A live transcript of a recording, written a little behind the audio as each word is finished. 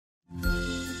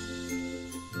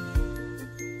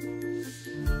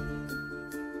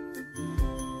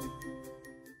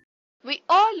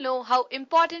know how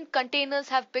important containers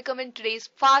have become in today's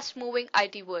fast-moving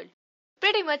IT world.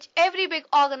 Pretty much every big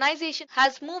organization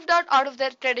has moved out of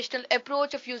their traditional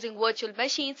approach of using virtual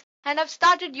machines and have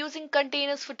started using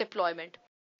containers for deployment.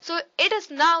 So it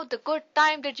is now the good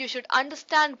time that you should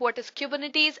understand what is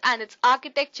Kubernetes and its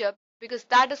architecture, because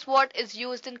that is what is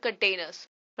used in containers,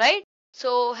 right?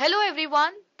 So hello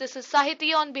everyone, this is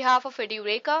Sahiti on behalf of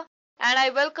Edureka, and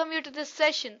I welcome you to this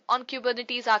session on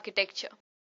Kubernetes architecture.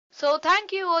 So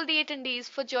thank you all the attendees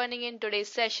for joining in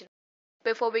today's session.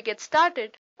 Before we get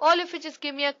started, all of you just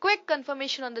give me a quick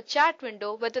confirmation on the chat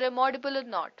window whether I'm audible or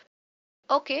not.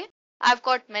 Okay, I've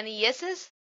got many yeses,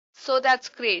 so that's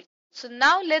great. So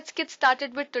now let's get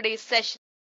started with today's session.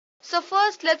 So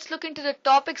first let's look into the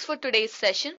topics for today's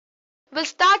session. We'll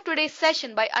start today's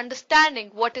session by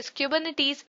understanding what is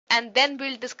Kubernetes, and then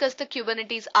we'll discuss the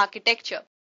Kubernetes architecture.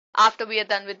 After we are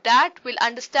done with that, we'll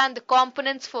understand the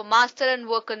components for master and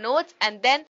worker nodes, and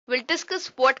then we'll discuss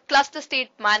what cluster state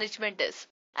management is.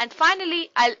 And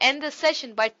finally, I'll end this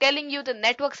session by telling you the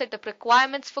network setup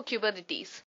requirements for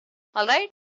Kubernetes. Alright,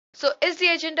 so is the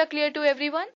agenda clear to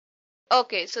everyone?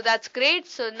 Okay, so that's great.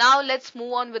 So now let's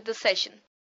move on with the session.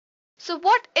 So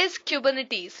what is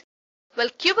Kubernetes? Well,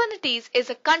 Kubernetes is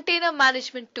a container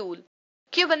management tool.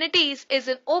 Kubernetes is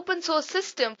an open source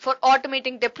system for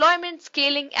automating deployment,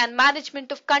 scaling, and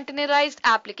management of containerized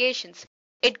applications.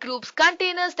 It groups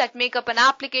containers that make up an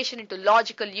application into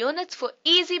logical units for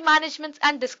easy management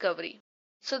and discovery.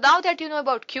 So now that you know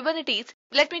about Kubernetes,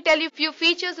 let me tell you a few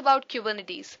features about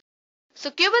Kubernetes. So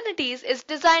Kubernetes is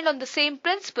designed on the same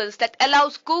principles that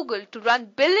allows Google to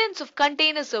run billions of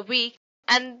containers a week,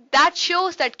 and that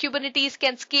shows that Kubernetes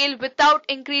can scale without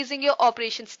increasing your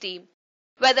operations team.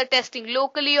 Whether testing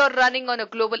locally or running on a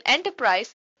global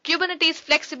enterprise, Kubernetes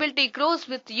flexibility grows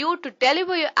with you to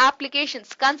deliver your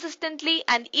applications consistently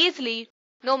and easily,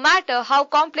 no matter how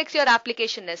complex your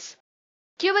application is.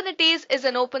 Kubernetes is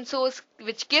an open source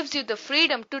which gives you the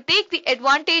freedom to take the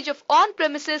advantage of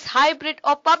on-premises, hybrid,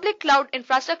 or public cloud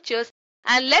infrastructures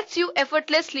and lets you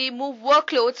effortlessly move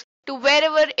workloads to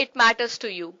wherever it matters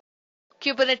to you.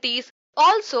 Kubernetes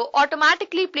also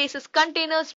automatically places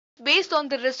containers based on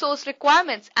the resource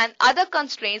requirements and other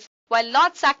constraints while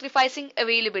not sacrificing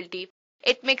availability.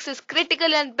 It mixes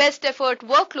critical and best effort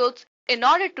workloads in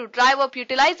order to drive up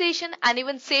utilization and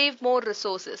even save more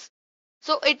resources.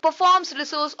 So it performs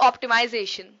resource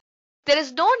optimization. There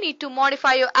is no need to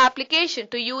modify your application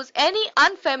to use any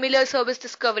unfamiliar service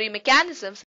discovery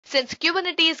mechanisms, since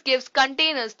Kubernetes gives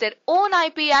containers their own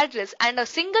IP address and a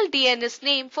single DNS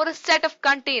name for a set of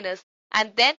containers,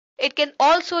 and then it can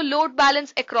also load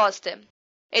balance across them.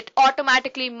 It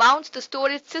automatically mounts the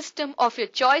storage system of your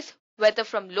choice, whether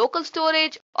from local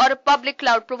storage or a public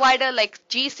cloud provider like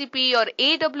GCP or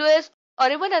AWS,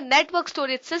 or even a network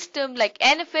storage system like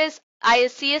NFS,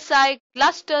 ISCSI,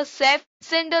 Cluster, Ceph,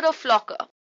 Cinder, or Flocker.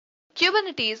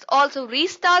 Kubernetes also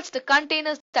restarts the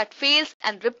containers that fails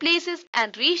and replaces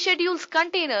and reschedules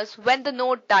containers when the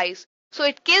node dies. So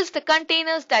it kills the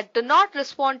containers that do not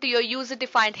respond to your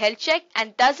user-defined health check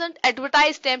and doesn't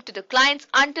advertise them to the clients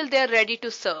until they are ready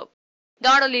to serve.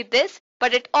 Not only this,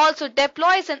 but it also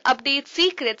deploys and updates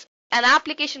secrets and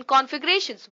application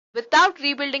configurations without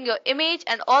rebuilding your image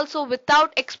and also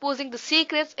without exposing the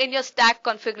secrets in your stack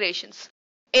configurations.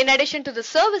 In addition to the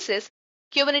services,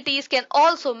 Kubernetes can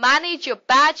also manage your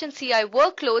batch and CI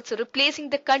workloads, replacing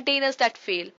the containers that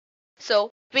fail.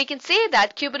 So we can say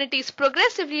that Kubernetes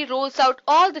progressively rolls out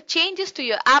all the changes to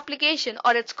your application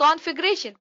or its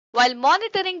configuration while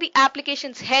monitoring the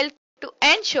application's health to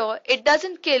ensure it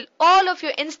doesn't kill all of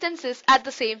your instances at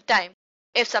the same time.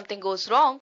 If something goes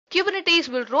wrong, Kubernetes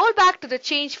will roll back to the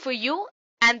change for you,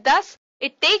 and thus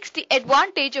it takes the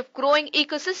advantage of growing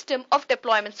ecosystem of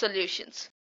deployment solutions.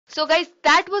 So guys,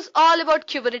 that was all about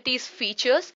Kubernetes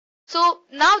features. So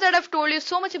now that I've told you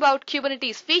so much about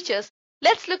Kubernetes features,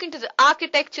 let's look into the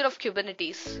architecture of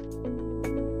Kubernetes.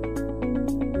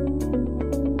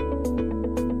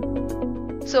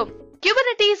 So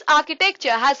Kubernetes architecture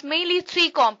has mainly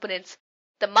three components: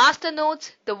 the master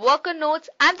nodes, the worker nodes,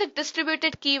 and the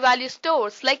distributed key value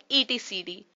stores like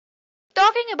etcd.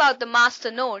 Talking about the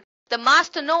master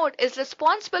node is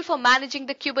responsible for managing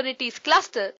the Kubernetes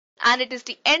cluster, and it is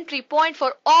the entry point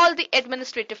for all the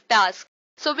administrative tasks.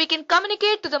 So we can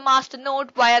communicate to the master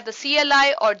node via the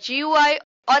CLI or GUI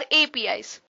or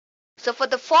APIs. So for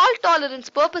the fault tolerance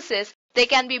purposes, there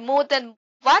can be more than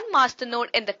one master node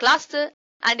in the cluster,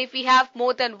 and if we have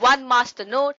more than one master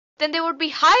node, then there would be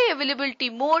high availability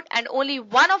mode and only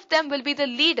one of them will be the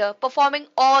leader performing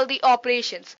all the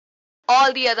operations.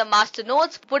 All the other master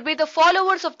nodes would be the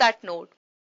followers of that node.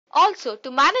 Also,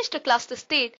 to manage the cluster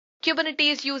state,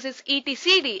 Kubernetes uses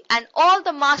etcd and all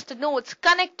the master nodes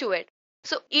connect to it.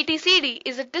 So etcd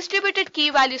is a distributed key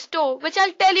value store, which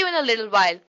I'll tell you in a little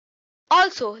while.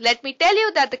 Also, let me tell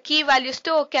you that the key value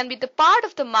store can be the part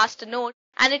of the master node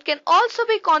and it can also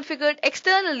be configured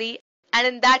externally, and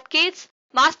in that case,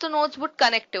 master nodes would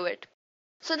connect to it.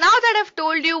 So now that I've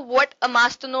told you what a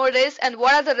master node is and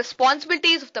what are the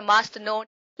responsibilities of the master node,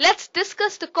 let's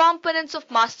discuss the components of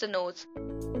master nodes.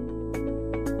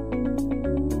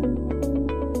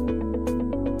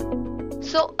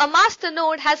 So a master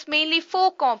node has mainly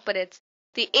 4 components: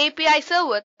 the API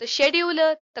server, the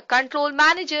scheduler, the control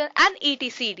manager, and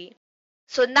etcd.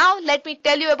 So now let me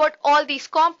tell you about all these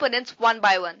components one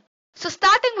by one. So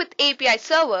starting with API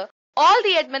server, all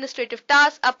the administrative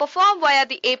tasks are performed via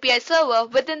the API server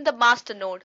within the master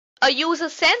node. A user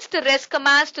sends the REST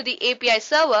commands to the API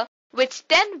server, which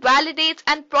then validates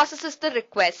and processes the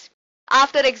request.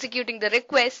 After executing the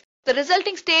request, the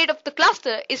resulting state of the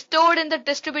cluster is stored in the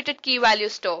distributed key value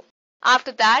store.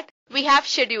 After that, we have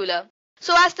scheduler.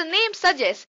 So as the name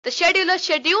suggests, the scheduler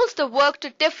schedules the work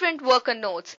to different worker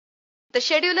nodes. The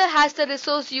scheduler has the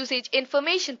resource usage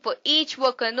information for each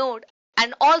worker node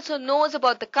and also knows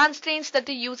about the constraints that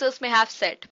the users may have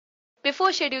set. Before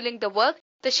scheduling the work,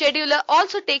 the scheduler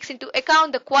also takes into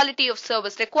account the quality of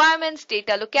service requirements,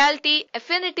 data locality,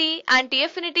 affinity,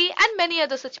 anti-affinity, and many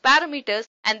other such parameters,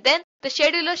 and then the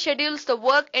scheduler schedules the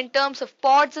work in terms of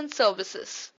pods and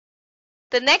services.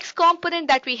 The next component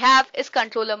that we have is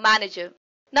controller manager.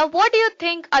 Now, what do you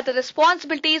think are the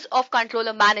responsibilities of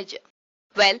controller manager?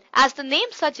 Well, as the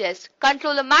name suggests,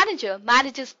 controller manager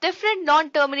manages different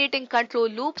non-terminating control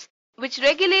loops which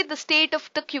regulate the state of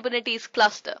the Kubernetes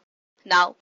cluster.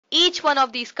 Now, each one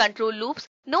of these control loops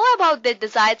know about the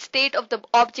desired state of the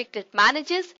object it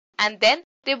manages, and then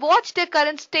they watch their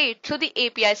current state through the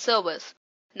API servers.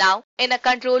 Now, in a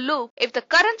control loop, if the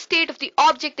current state of the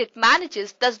object it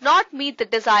manages does not meet the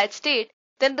desired state,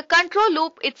 then the control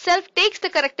loop itself takes the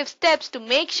corrective steps to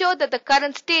make sure that the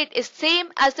current state is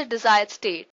same as the desired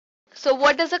state. So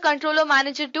what does a controller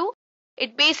manager do?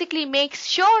 It basically makes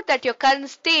sure that your current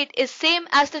state is same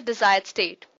as the desired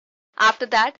state. After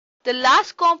that, the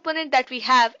last component that we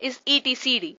have is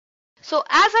etcd. So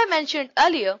as I mentioned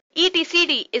earlier,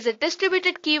 etcd is a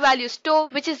distributed key value store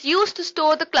which is used to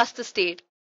store the cluster state.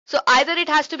 So either it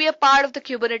has to be a part of the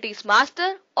Kubernetes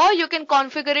master or you can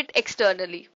configure it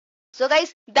externally. So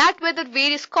guys, that were the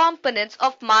various components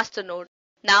of master node.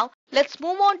 Now, let's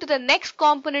move on to the next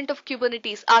component of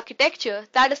Kubernetes architecture,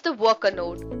 that is the worker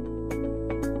node.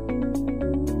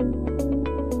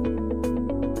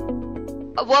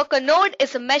 A worker node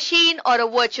is a machine or a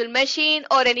virtual machine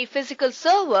or any physical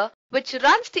server which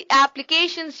runs the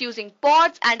applications using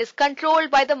pods and is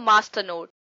controlled by the master node.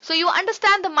 So you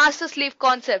understand the master-slave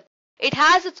concept. It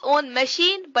has its own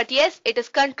machine, but yes, it is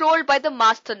controlled by the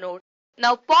master node.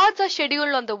 Now, pods are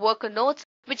scheduled on the worker nodes,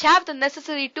 which have the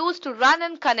necessary tools to run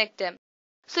and connect them.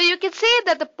 So you can say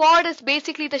that the pod is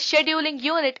basically the scheduling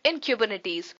unit in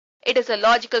Kubernetes. It is a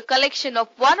logical collection of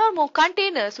one or more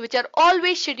containers which are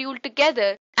always scheduled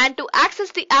together, and to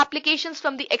access the applications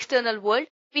from the external world,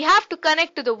 we have to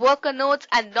connect to the worker nodes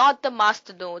and not the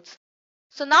master nodes.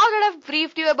 So now that I've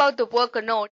briefed you about the worker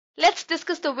node, let's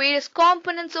discuss the various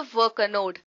components of worker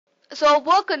node. So a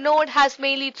worker node has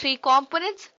mainly 3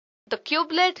 components: the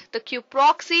kubelet, the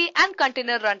kube-proxy, and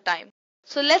container runtime.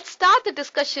 So let's start the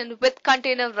discussion with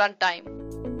container runtime.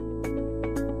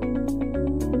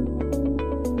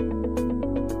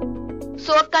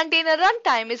 So a container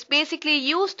runtime is basically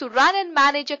used to run and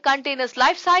manage a container's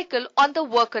lifecycle on the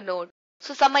worker node.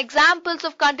 So some examples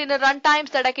of container runtimes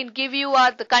that I can give you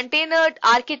are the container,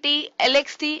 RKT,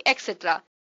 LXT, etc.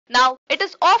 Now, it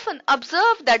is often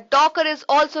observed that Docker is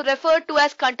also referred to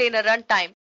as container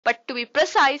runtime. But to be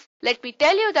precise, let me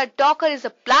tell you that Docker is a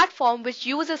platform which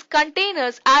uses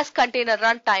containers as container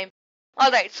runtime.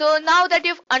 Alright, so now that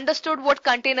you've understood what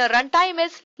container runtime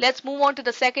is, let's move on to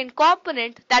the second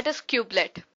component, that is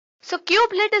kubelet. So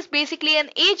kubelet is basically an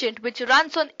agent which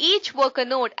runs on each worker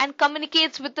node and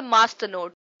communicates with the master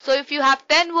node. So if you have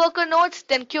 10 worker nodes,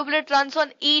 then kubelet runs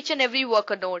on each and every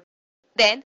worker node.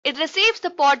 Then it receives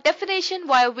the pod definition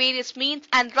via various means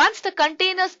and runs the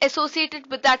containers associated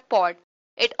with that pod.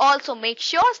 It also makes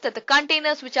sure that the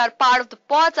containers which are part of the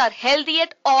pods are healthy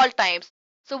at all times.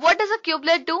 So what does a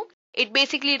kubelet do? It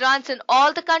basically runs in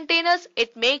all the containers.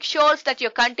 It makes sure that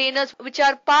your containers which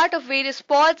are part of various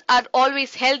pods are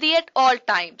always healthy at all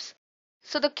times.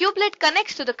 So the kubelet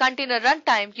connects to the container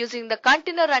runtime using the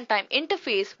container runtime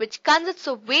interface, which consists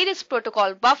of various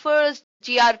protocol buffers,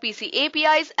 gRPC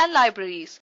APIs, and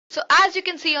libraries. So as you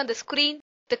can see on the screen,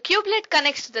 The kubelet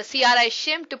connects to the CRI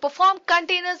shim to perform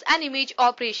containers and image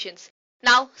operations.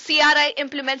 Now, CRI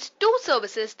implements two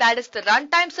services, that is the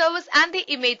runtime service and the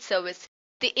image service.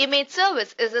 The image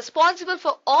service is responsible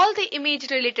for all the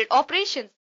image-related operations,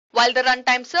 while the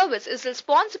runtime service is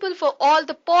responsible for all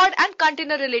the pod and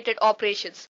container-related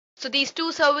operations. So these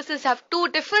two services have two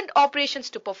different operations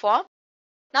to perform.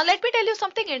 Now let me tell you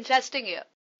something interesting here.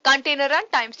 Container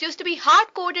runtimes used to be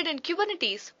hard-coded in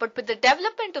Kubernetes, but with the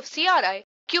development of CRI,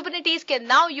 Kubernetes can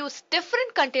now use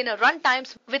different container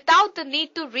runtimes without the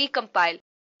need to recompile.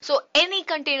 So any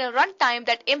container runtime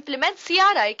that implements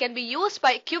CRI can be used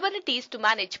by Kubernetes to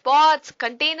manage pods,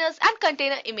 containers, and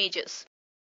container images.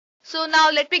 So now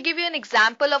let me give you an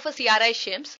example of a CRI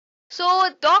shims. So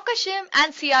Docker shim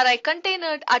and CRI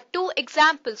container are two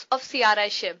examples of CRI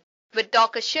shim. With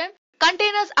Docker shim,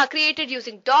 containers are created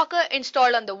using Docker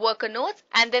installed on the worker nodes,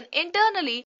 and then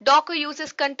internally Docker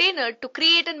uses container to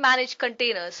create and manage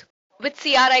containers. With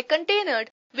CRI container,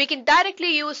 we can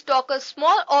directly use Docker's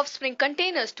small offspring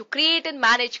containers to create and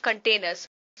manage containers.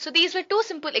 So these were two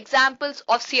simple examples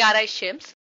of CRI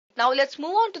shims. Now let's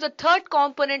move on to the third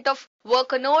component of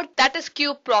worker node, that is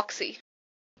kube-proxy.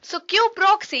 So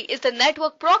kube-proxy is the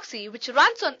network proxy which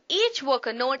runs on each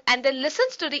worker node and then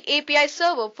listens to the API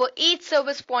server for each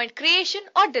service point creation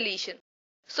or deletion.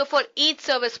 So for each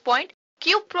service point,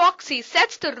 kube-proxy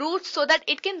sets the route so that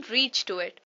it can reach to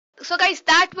it. So guys,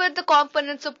 that were the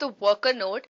components of the worker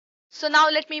node. So now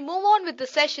let me move on with the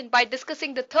session by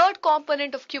discussing the third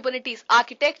component of Kubernetes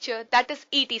architecture, that is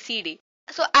etcd.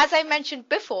 So as I mentioned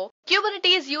before,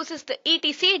 Kubernetes uses the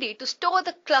etcd to store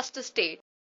the cluster state.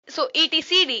 So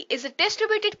etcd is a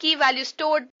distributed key value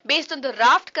stored based on the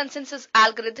raft consensus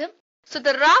algorithm. So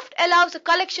the raft allows a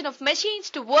collection of machines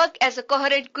to work as a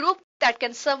coherent group that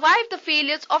can survive the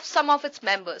failures of some of its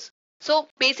members. So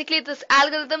basically this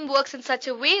algorithm works in such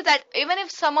a way that even if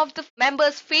some of the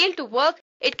members fail to work,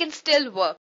 it can still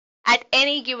work. At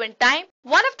any given time,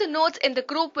 one of the nodes in the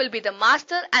group will be the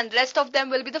master and rest of them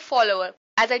will be the follower.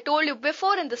 As I told you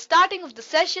before in the starting of the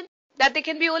session, that there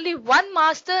can be only one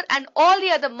master and all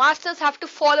the other masters have to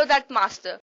follow that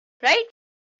master, right?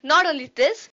 Not only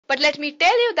this, but let me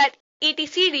tell you that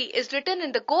etcd is written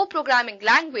in the Go programming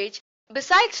language.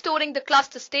 Besides storing the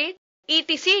cluster state,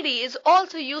 etcd is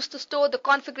also used to store the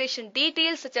configuration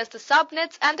details such as the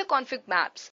subnets and the config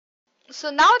maps. So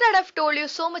now that I've told you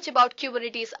so much about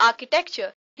Kubernetes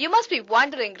architecture, you must be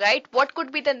wondering, right, what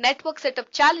could be the network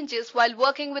setup challenges while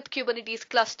working with Kubernetes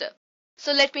cluster.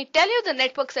 So let me tell you the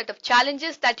network set of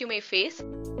challenges that you may face.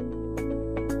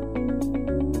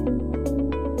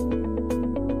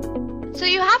 So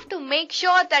you have to make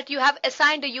sure that you have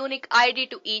assigned a unique ID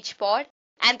to each pod,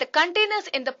 and the containers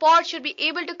in the pod should be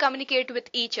able to communicate with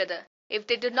each other. If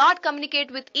they do not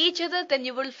communicate with each other, then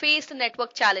you will face the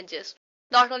network challenges.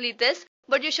 Not only this,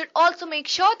 but you should also make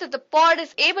sure that the pod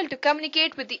is able to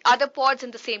communicate with the other pods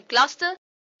in the same cluster.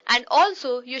 And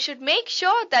also, you should make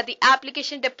sure that the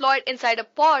application deployed inside a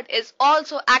pod is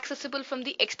also accessible from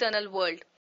the external world.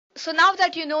 So now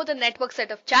that you know the network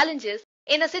set of challenges,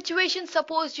 in a situation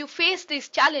suppose you face these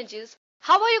challenges,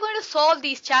 how are you going to solve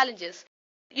these challenges?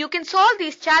 You can solve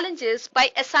these challenges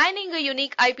by assigning a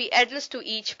unique IP address to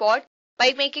each pod,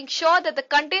 by making sure that the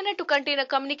container-to-container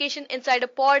communication inside a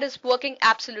pod is working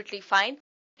absolutely fine.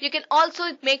 You can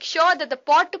also make sure that the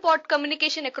pod-to-pod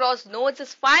communication across nodes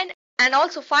is fine. And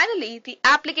also finally, the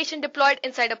application deployed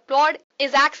inside a pod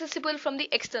is accessible from the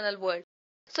external world.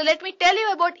 So let me tell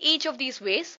you about each of these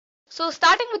ways. So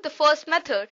starting with the first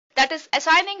method, that is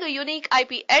assigning a unique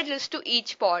IP address to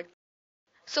each pod.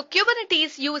 So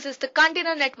Kubernetes uses the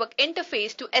container network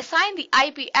interface to assign the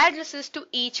IP addresses to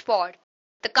each pod.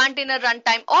 The container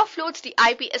runtime offloads the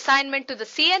IP assignment to the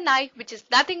CNI, which is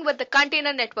nothing but the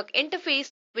container network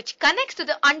interface, which connects to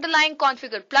the underlying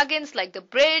configured plugins like the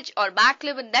bridge or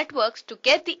MacLevin networks to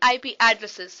get the IP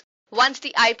addresses. Once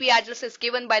the IP address is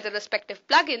given by the respective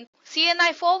plugin,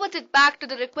 CNI forwards it back to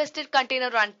the requested container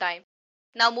runtime.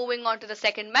 Now moving on to the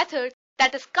second method,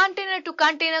 that is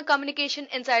container-to-container communication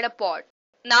inside a pod.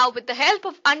 Now with the help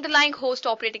of underlying host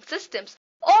operating systems,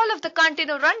 all of the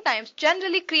container runtimes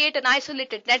generally create an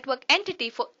isolated network entity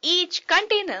for each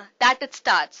container that it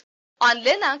starts. On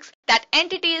Linux, that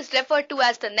entity is referred to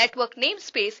as the network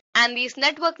namespace, and these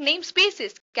network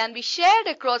namespaces can be shared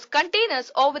across containers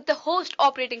or with the host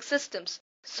operating systems.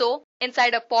 So,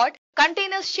 inside a pod,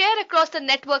 containers share across the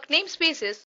network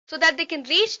namespaces so that they can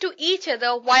reach to each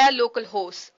other via local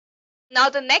hosts. Now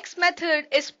the next method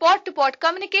is pod-to-pod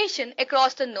communication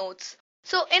across the nodes.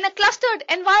 So in a clustered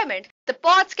environment, the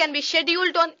pods can be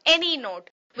scheduled on any node.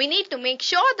 We need to make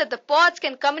sure that the pods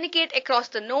can communicate across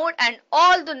the node and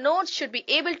all the nodes should be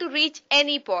able to reach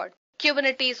any pod.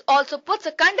 Kubernetes also puts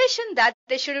a condition that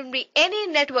there shouldn't be any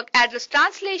network address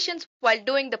translations while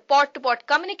doing the pod-to-pod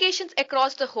communications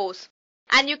across the host.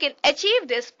 And you can achieve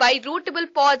this by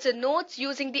routable pods and nodes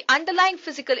using the underlying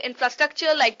physical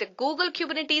infrastructure like the Google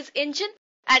Kubernetes engine,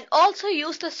 and also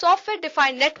use the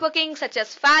software-defined networking such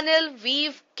as Fanel,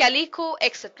 Weave, Calico,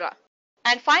 etc.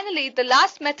 And finally, the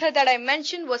last method that I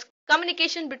mentioned was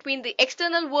communication between the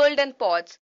external world and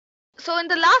pods. So in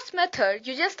the last method,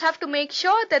 you just have to make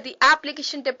sure that the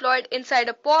application deployed inside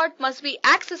a pod must be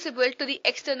accessible to the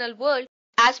external world.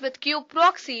 As with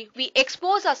kube-proxy, we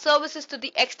expose our services to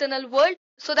the external world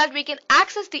so that we can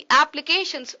access the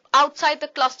applications outside the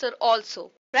cluster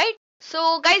also, right?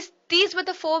 So guys, these were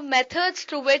the 4 methods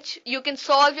through which you can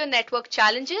solve your network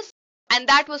challenges. And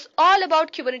that was all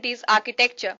about Kubernetes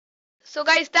architecture. So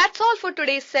guys, that's all for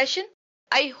today's session.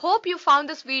 I hope you found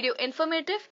this video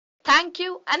informative. Thank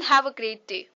you and have a great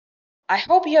day. I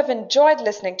hope you have enjoyed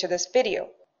listening to this video.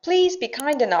 Please be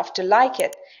kind enough to like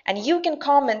it, and you can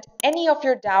comment any of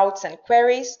your doubts and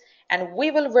queries and we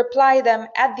will reply them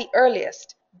at the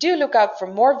earliest. Do look out for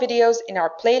more videos in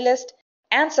our playlist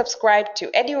and subscribe to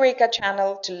Edureka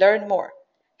channel to learn more.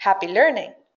 Happy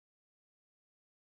learning!